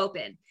people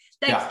open.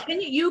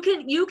 Can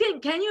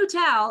you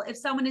tell if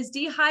someone is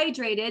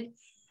dehydrated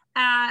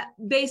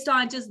based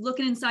on just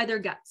looking inside their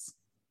guts?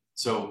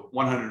 So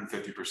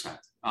 150%.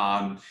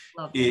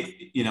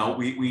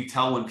 We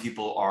tell when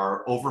people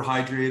are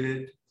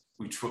overhydrated.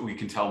 We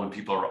can tell when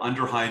people are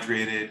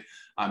underhydrated.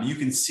 You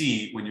can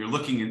see when you're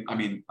looking.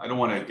 I don't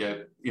want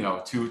to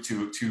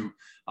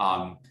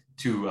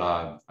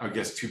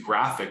get too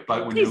graphic,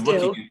 but when you're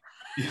looking,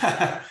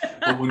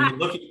 but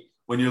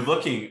when you're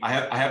looking,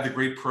 I have the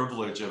great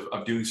privilege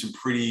of doing some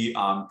pretty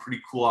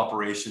cool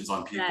operations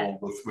on people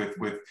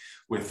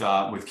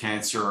with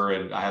cancer,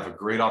 and I have a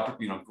great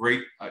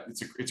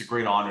it's a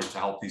great honor to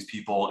help these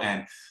people,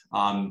 and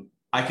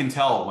I can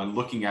tell when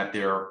looking at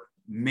their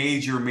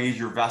major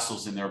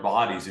vessels in their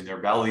bodies, in their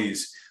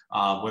bellies,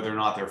 whether or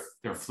not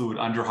they're fluid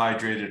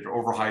underhydrated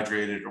or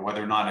overhydrated, or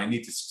whether or not I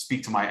need to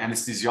speak to my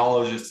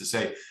anesthesiologist to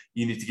say,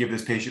 you need to give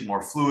this patient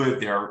more fluid,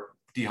 they're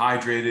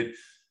dehydrated.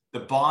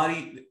 The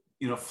body,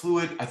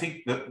 fluid, I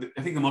think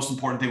the most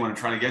important thing what I'm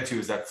trying to get to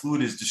is that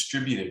fluid is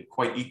distributed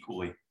quite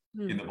equally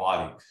in the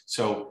body.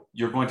 So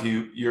you're going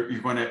to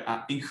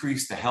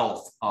increase the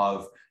health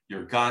of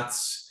your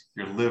guts,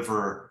 your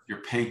liver,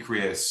 your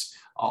pancreas,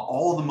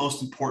 all the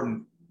most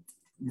important,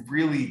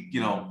 really,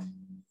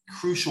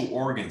 crucial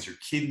organs, your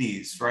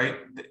kidneys, right?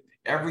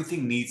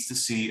 Everything needs to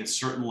see a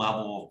certain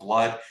level of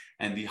blood,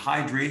 and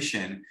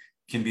dehydration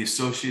can be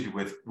associated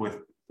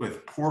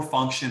with poor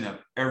function of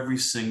every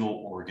single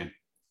organ.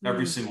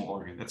 every single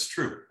organ. That's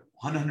true.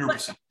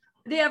 100%.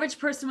 The average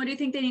person, what do you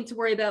think they need to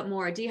worry about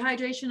more?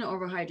 Dehydration or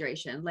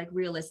overhydration, like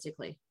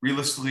realistically?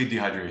 Realistically,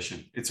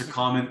 dehydration. It's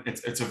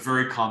a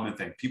very common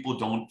thing. People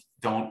don't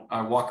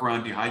walk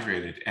around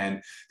dehydrated,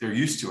 and they're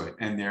used to it,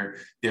 and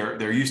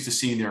they're used to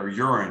seeing their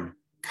urine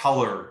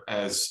color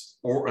as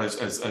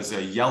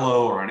a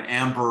yellow or an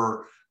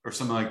amber or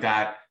something like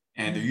that.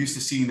 And they're used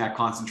to seeing that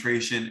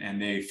concentration,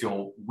 and they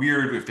feel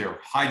weird if they're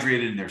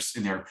hydrated and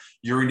they're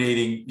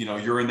urinating,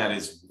 urine that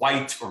is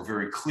white or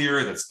very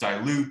clear, that's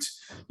dilute,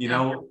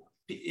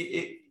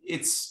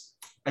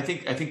 I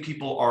think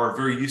people are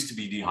very used to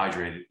be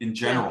dehydrated in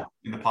general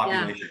in the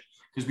population,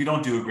 because we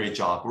don't do a great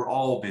job. We're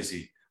all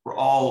busy. We're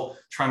all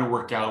trying to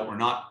work out. We're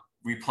not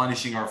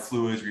replenishing our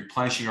fluids,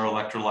 replenishing our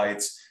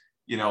electrolytes,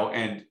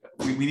 and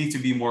we need to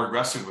be more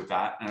aggressive with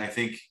that. And I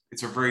think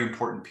it's a very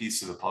important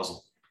piece of the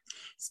puzzle.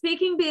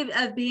 Speaking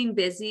of being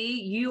busy,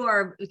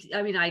 you're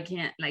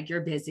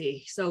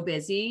busy, so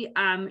busy.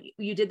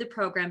 You did the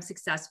program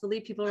successfully.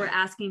 People were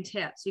asking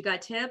tips. You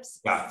got tips?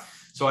 Yeah.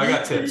 So I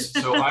got tips.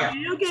 So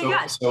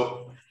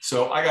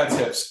I got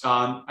tips.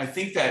 I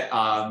think that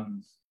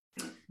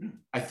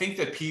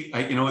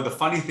the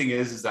funny thing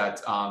is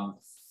that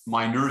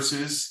my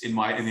nurses in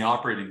the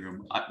operating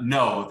room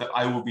know that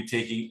I will be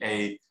taking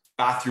a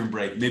bathroom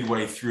break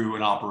midway through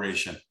an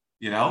operation,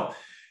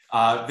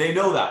 They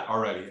know that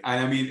already. And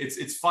I mean,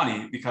 it's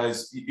funny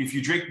because if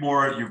you drink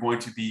more, you're going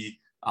to be,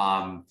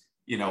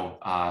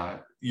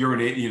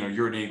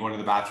 urinating, going to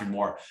the bathroom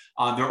more.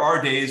 There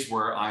are days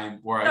where I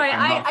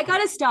got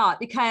to stop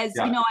because,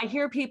 I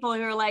hear people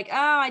who are like,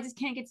 oh, I just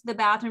can't get to the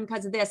bathroom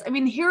because of this. I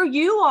mean, here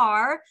you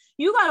are,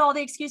 you got all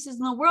the excuses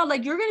in the world.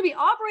 Like, you're going to be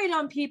operating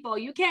on people.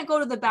 You can't go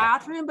to the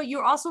bathroom, but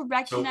you're also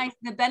recognizing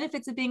the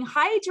benefits of being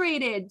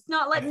hydrated. It's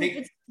not letting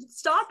it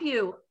stop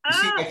you.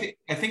 See,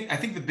 I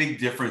think the big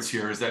difference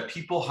here is that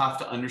people have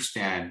to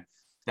understand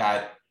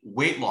that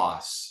weight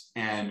loss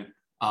and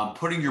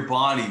putting your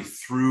body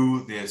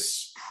through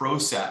this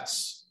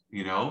process,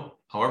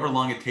 however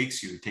long it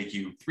takes you, take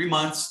you 3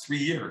 months, 3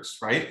 years,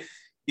 right,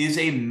 is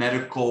a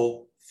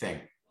medical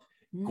thing.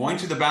 Going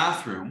to the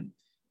bathroom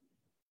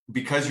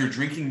because you're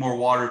drinking more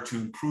water to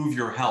improve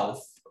your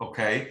health,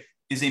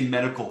 is a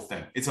medical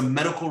thing. It's a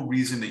medical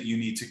reason that you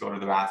need to go to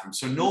the bathroom.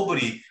 So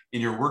nobody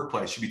in your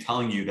workplace should be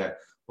telling you that,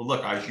 well,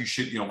 look, you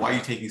should, why are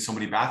you taking so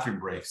many bathroom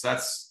breaks?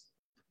 That's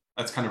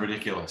kind of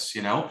ridiculous,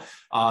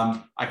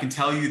 I can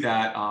tell you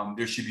that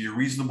there should be a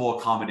reasonable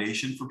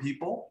accommodation for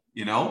people.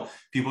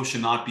 People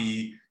should not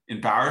be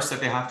embarrassed that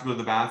they have to go to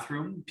the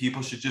bathroom.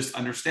 People should just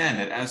understand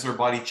that as their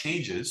body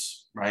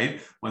changes, right,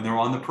 when they're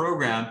on the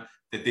program,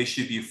 that they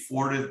should be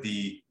afforded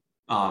the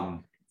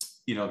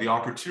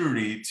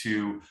opportunity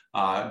to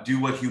do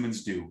what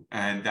humans do,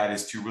 and that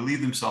is to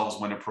relieve themselves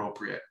when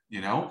appropriate.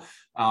 And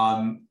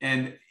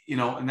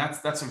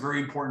that's a very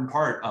important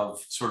part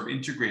of sort of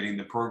integrating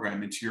the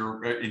program into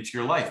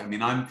your life. I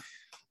mean, I'm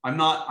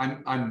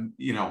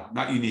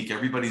not unique.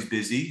 Everybody's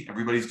busy.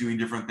 Everybody's doing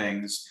different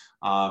things.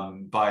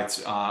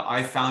 But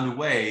I found a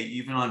way,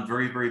 even on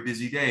very, very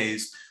busy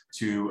days,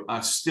 to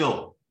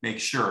still make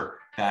sure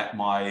that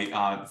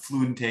my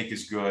fluid intake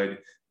is good,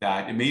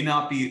 that it may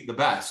not be the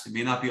best, it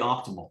may not be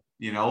optimal,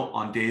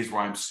 on days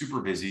where I'm super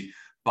busy.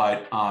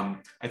 But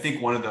I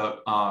think one of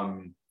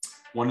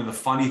the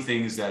funny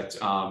things that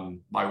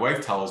my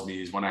wife tells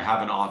me is when I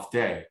have an off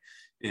day,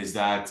 is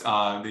that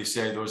they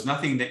say there was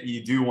nothing that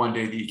you do one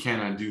day that you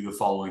can't undo the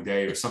following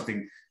day, or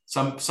something,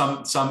 some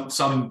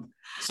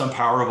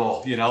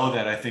parable,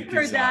 that I think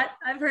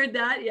I've heard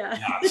that. Yeah.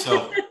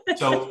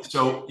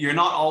 So you're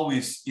not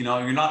always,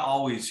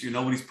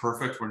 nobody's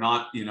perfect. We're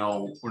not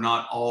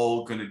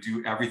all going to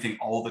do everything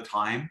all the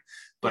time.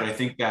 But I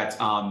think that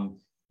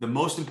the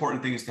most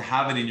important thing is to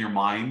have it in your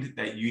mind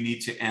that you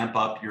need to amp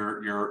up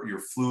your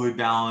fluid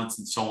balance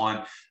and so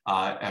on.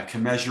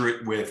 Can measure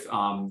it with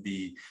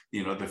the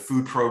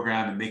food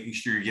program, and making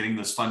sure you're getting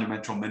those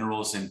fundamental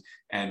minerals and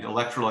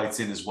electrolytes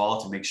in as well,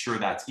 to make sure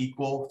that's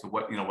equal to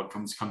what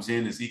comes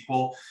in is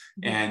equal.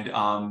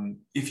 And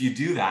if you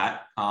do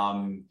that,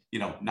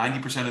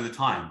 90% of the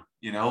time,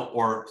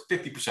 or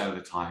 50% of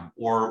the time,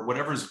 or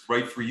whatever is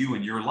right for you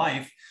in your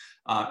life,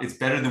 it's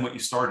better than what you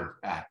started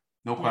at.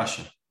 No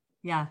question.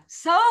 Yeah.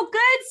 So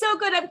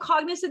good. I'm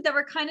cognizant that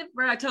we're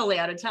totally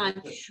out of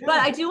time, but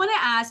I do want to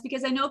ask,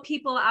 because I know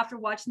people after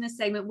watching this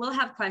segment will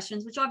have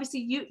questions, which obviously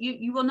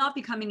you will not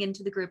be coming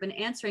into the group and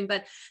answering,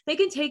 but they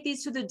can take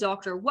these to the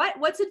doctor. What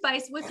kind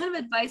of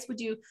advice would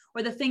you,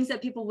 or the things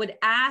that people would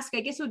ask, I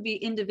guess it would be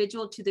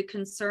individual to the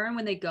concern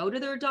when they go to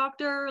their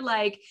doctor.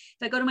 Like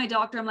if I go to my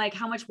doctor, I'm like,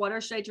 how much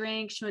water should I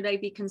drink? Should I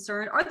be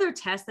concerned? Are there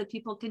tests that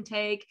people can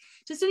take?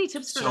 Just any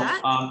tips for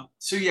that?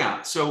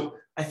 So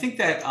I think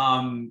that,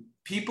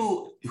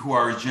 people who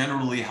are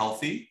generally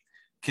healthy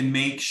can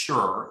make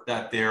sure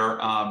that their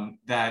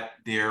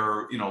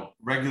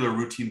regular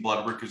routine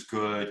blood work is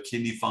good,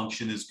 kidney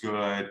function is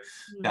good,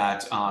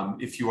 that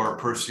if you are a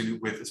person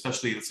with,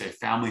 especially let's say a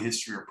family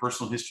history or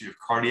personal history of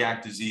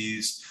cardiac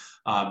disease,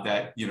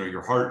 that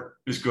your heart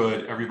is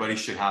good. Everybody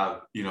should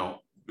have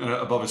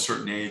above a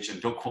certain age,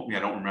 and don't quote me, I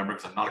don't remember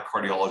because I'm not a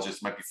cardiologist,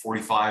 it might be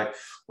 45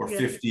 or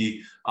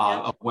 50,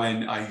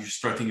 when you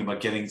start thinking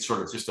about getting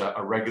sort of just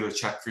a regular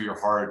check for your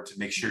heart to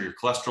make sure your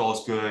cholesterol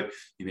is good.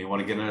 You may want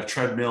to get on a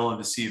treadmill and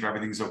to see if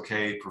everything's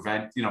okay,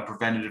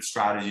 preventative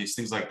strategies,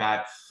 things like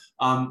that.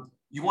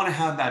 You want to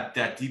have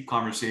that deep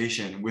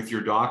conversation with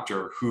your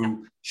doctor,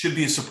 who should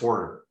be a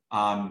supporter.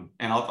 And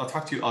I'll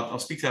talk to you, I'll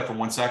speak to that for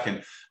 1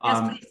 second.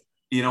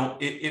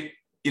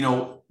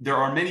 There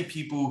are many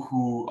people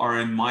who are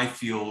in my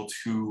field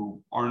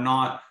who are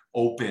not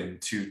open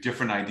to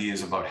different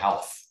ideas about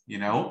health,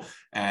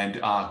 and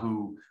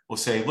who will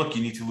say, look,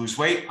 you need to lose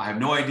weight. I have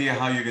no idea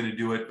how you're going to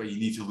do it, but you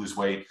need to lose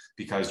weight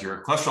because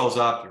your cholesterol's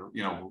up.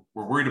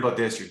 We're worried about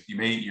this.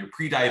 You're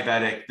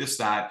pre-diabetic, this,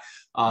 that.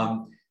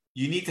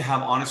 You need to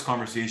have honest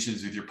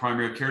conversations with your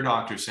primary care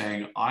doctor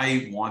saying,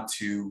 I want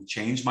to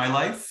change my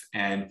life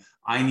and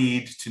I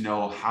need to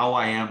know how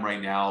I am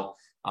right now,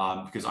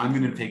 because I'm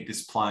going to take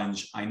this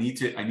plunge. I need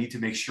to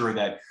make sure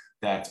that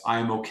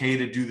I'm okay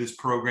to do this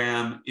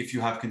program if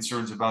you have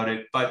concerns about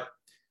it. But,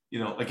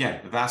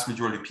 again, the vast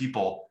majority of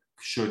people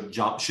should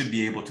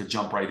be able to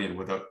jump right in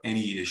without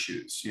any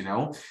issues,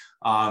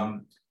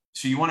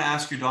 So you want to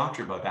ask your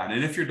doctor about that.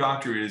 And if your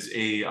doctor is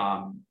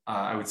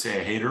I would say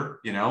a hater,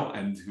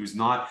 and who's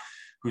not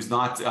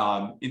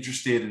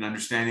interested in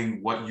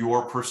understanding what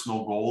your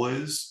personal goal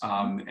is,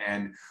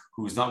 and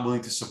who's not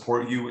willing to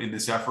support you in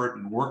this effort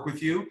and work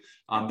with you,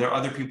 there are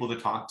other people to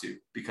talk to,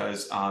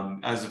 because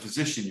as a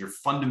physician, your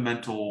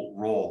fundamental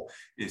role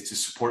is to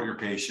support your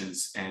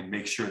patients and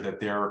make sure that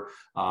their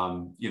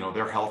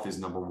health is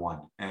number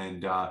one.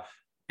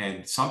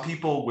 And some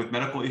people with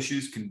medical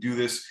issues can do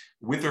this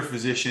with their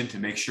physician to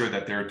make sure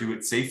that they do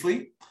it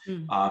safely.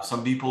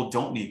 Some people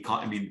don't need,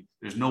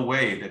 there's no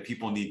way that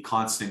people need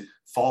constant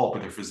follow-up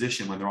with their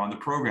physician when they're on the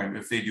program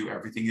if they do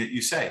everything that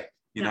you say,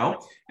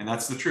 and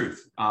that's the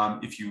truth.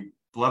 If you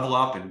level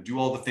up and do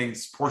all the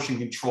things, portion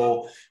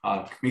control,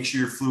 make sure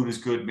your fluid is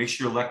good, make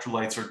sure your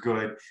electrolytes are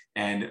good,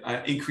 and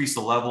increase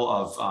the level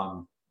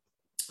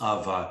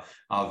of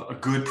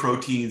good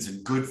proteins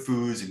and good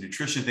foods and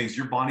nutrition things,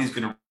 your body's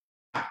going to,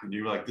 and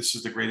you're like, this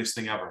is the greatest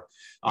thing ever.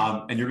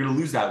 And you're going to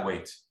lose that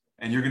weight,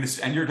 and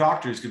your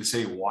doctor is going to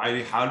say,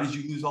 how did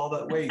you lose all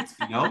that weight?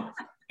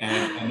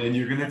 And then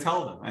you're going to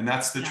tell them, and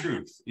that's the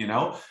truth,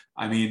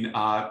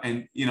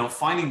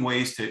 finding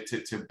ways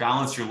to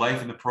balance your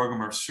life in the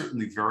program are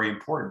certainly very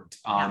important.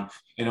 One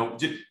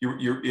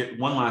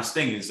last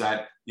thing is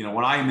that,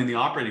 when I am in the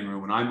operating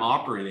room, when I'm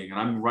operating and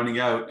I'm running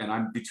out and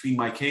I'm between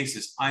my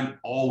cases, I'm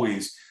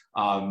always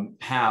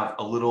have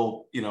a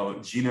little,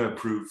 Gina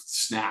approved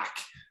snack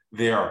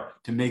there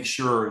to make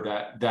sure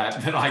that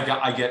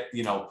I get,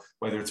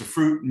 whether it's a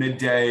fruit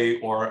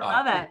midday or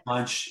a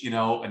lunch,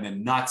 and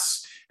then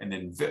nuts and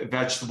then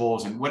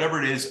vegetables and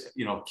whatever it is,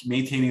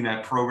 maintaining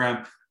that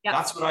program.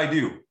 That's what I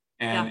do.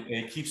 And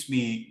it keeps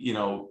me,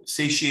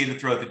 satiated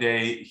throughout the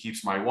day. It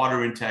keeps my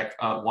water intake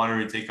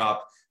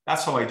up.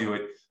 That's how I do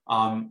it.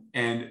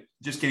 And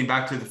just getting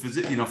back to the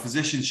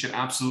physicians should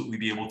absolutely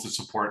be able to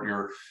support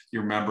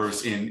your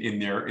members in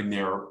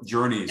their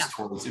journeys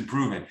towards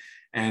improvement.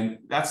 And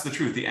that's the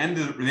truth. The end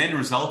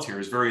result here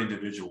is very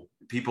individual.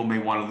 People may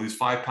want to lose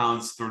 5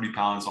 pounds, 30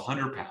 pounds,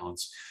 100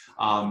 pounds,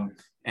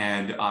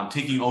 and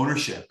taking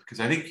ownership, because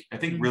I think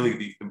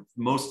really the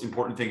most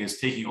important thing is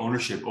taking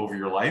ownership over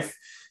your life.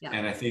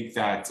 And I think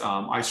that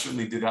I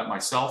certainly did that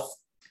myself.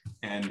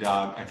 And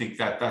I think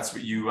that's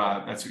what you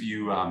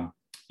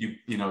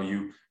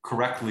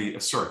correctly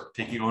assert,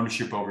 taking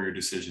ownership over your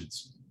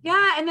decisions.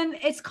 Yeah. And then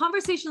it's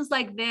conversations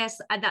like this,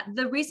 that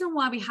the reason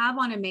why we have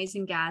on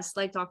amazing guests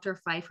like Dr.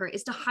 Feifer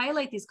is to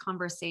highlight these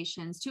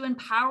conversations, to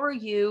empower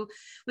you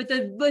with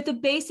the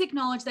basic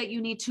knowledge that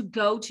you need to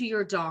go to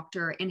your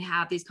doctor and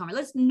have these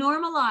conversations. Let's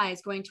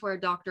normalize going to our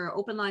doctor,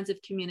 open lines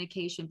of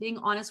communication, being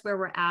honest where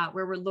we're at,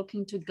 where we're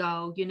looking to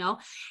go.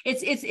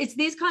 It's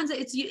these kinds of,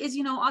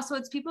 also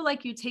it's people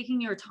like you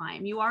taking your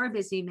time. You are a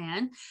busy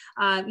man.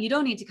 You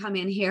don't need to come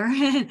in here.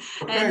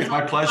 It's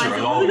my pleasure.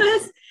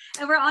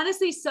 And we're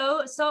honestly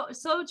so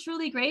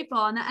truly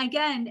grateful. And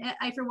again,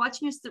 if you're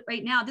watching us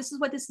right now, this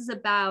is what this is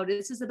about.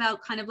 This is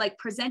about kind of like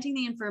presenting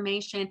the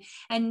information.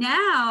 And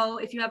now,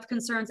 if you have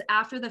concerns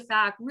after the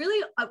fact,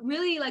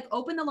 really like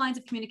open the lines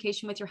of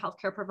communication with your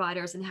healthcare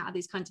providers and have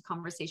these kinds of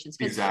conversations.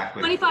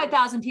 Exactly.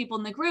 25,000 people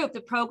in the group, the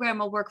program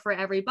will work for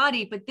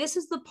everybody. But this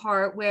is the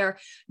part where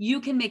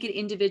you can make it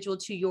individual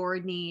to your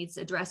needs,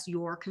 address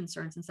your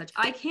concerns and such.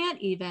 I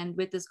can't even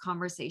with this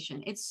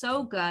conversation. It's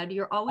so good.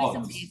 You're always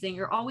amazing.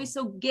 You're always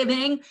so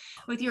giving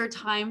with your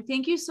time.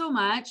 Thank you so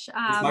much.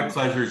 It's my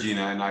pleasure,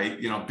 Gina. And I,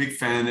 big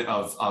fan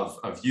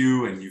of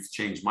you, and you've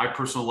changed my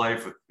personal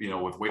life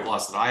with weight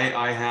loss that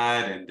I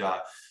had. And,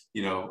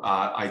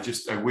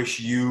 I wish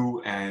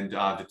you and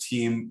the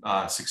team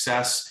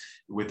success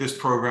with this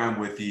program,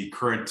 with the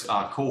current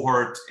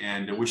cohort,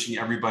 and wishing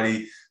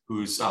everybody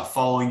who's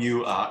following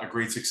you a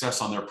great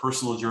success on their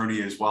personal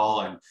journey as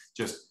well. And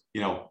just,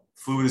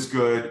 fluid is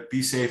good.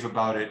 Be safe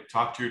about it.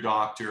 Talk to your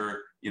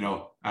doctor.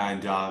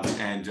 And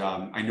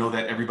I know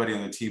that everybody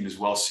on the team is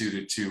well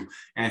suited to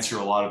answer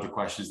a lot of the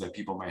questions that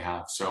people may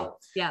have. So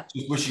yeah,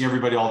 just wishing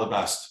everybody all the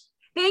best.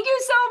 Thank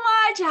you so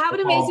much. Have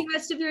an amazing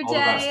rest of your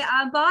day.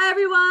 Bye,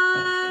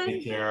 everyone.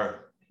 Take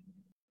care.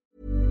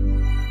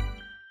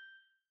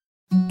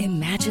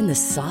 Imagine the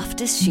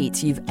softest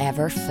sheets you've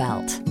ever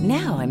felt.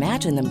 Now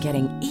imagine them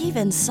getting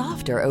even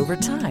softer over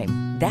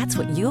time. That's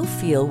what you'll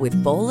feel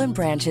with Boll &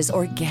 Branch's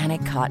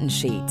organic cotton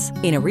sheets.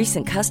 In a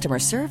recent customer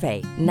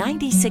survey,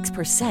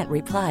 96%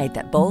 replied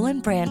that Boll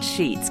 & Branch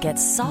sheets get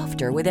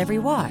softer with every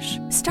wash.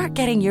 Start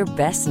getting your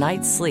best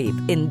night's sleep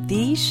in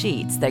these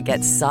sheets that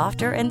get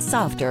softer and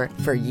softer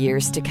for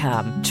years to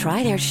come.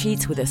 Try their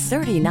sheets with a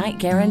 30-night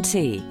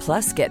guarantee.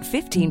 Plus, get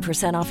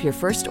 15% off your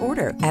first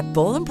order at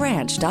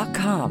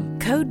bollandbranch.com.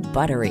 Code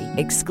BUTTERY.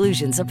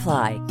 Exclusions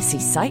apply. See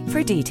site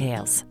for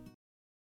details.